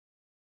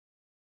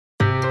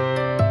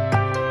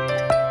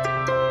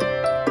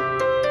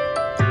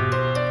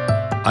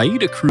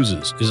AIDA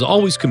Cruises is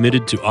always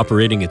committed to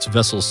operating its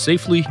vessels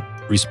safely,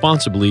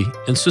 responsibly,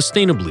 and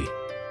sustainably,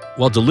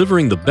 while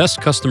delivering the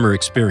best customer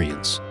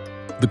experience.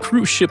 The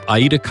cruise ship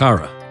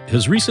AIDAcara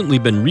has recently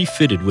been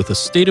refitted with a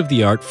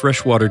state-of-the-art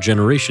freshwater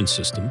generation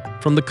system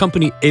from the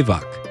company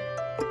Evac.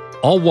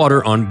 All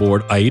water on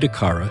board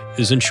AIDAcara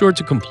is ensured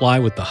to comply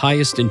with the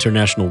highest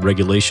international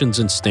regulations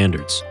and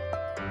standards.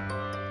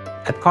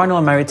 At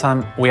Carnival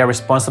Maritime, we are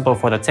responsible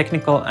for the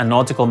technical and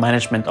nautical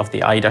management of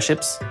the AIDA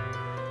ships.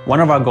 One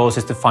of our goals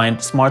is to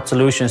find smart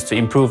solutions to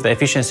improve the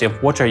efficiency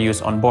of water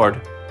use on board.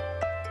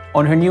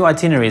 On her new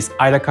itineraries,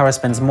 AIDAcara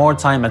spends more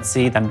time at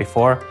sea than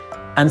before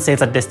and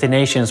sails at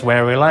destinations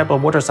where a reliable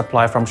water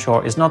supply from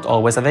shore is not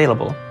always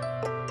available.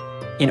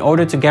 In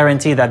order to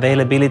guarantee the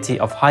availability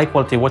of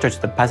high-quality water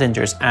to the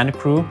passengers and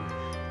crew,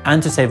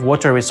 and to save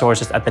water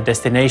resources at the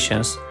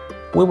destinations,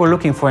 we were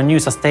looking for a new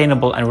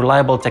sustainable and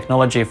reliable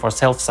technology for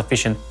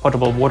self-sufficient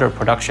potable water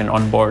production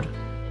on board.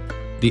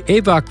 The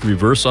Evac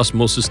reverse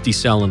osmosis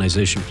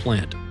desalinization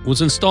plant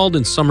was installed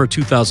in summer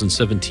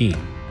 2017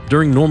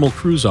 during normal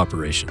cruise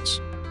operations.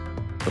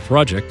 The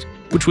project,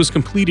 which was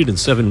completed in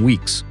 7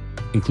 weeks,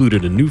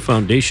 included a new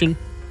foundation,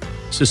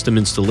 system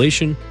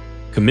installation,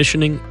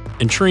 commissioning,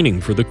 and training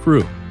for the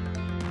crew.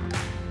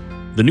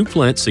 The new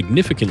plant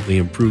significantly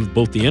improved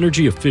both the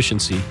energy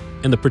efficiency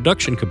and the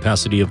production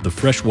capacity of the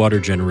freshwater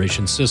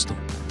generation system.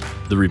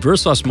 The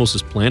reverse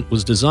osmosis plant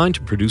was designed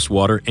to produce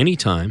water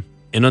anytime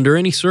and under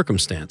any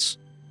circumstance.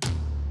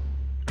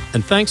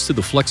 And thanks to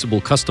the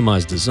flexible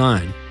customized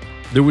design,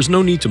 there was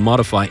no need to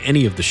modify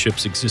any of the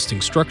ship's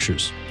existing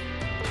structures.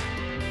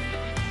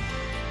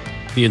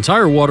 The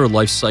entire water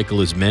life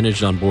cycle is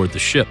managed on board the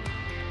ship.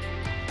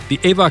 The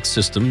Evac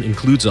system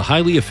includes a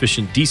highly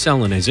efficient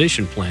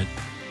desalinization plant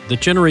that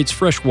generates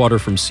fresh water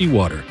from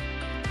seawater.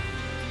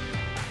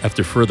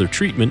 After further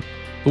treatment,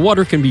 the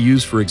water can be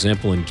used, for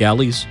example, in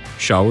galleys,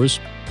 showers,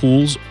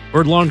 pools,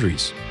 or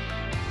laundries.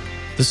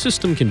 The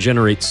system can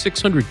generate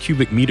 600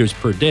 cubic meters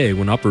per day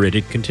when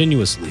operated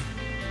continuously.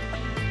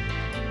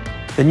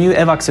 The new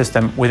Evac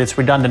system, with its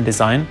redundant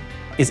design,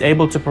 is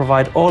able to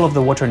provide all of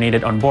the water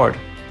needed on board.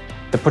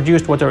 The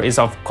produced water is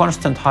of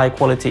constant high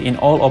quality in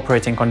all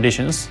operating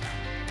conditions.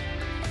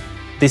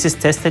 This is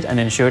tested and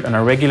ensured on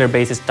a regular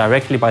basis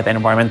directly by the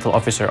environmental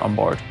officer on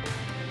board.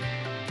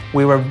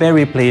 We were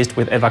very pleased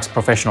with Evac's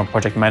professional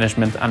project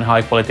management and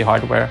high-quality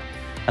hardware,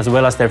 as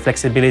well as their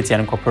flexibility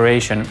and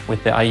cooperation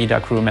with the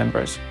AIDA crew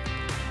members.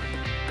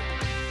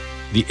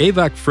 The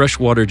Evac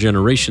freshwater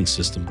generation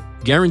system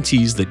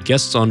guarantees that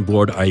guests on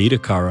board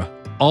AIDAcara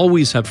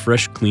always have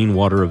fresh, clean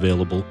water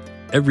available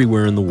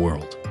everywhere in the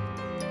world.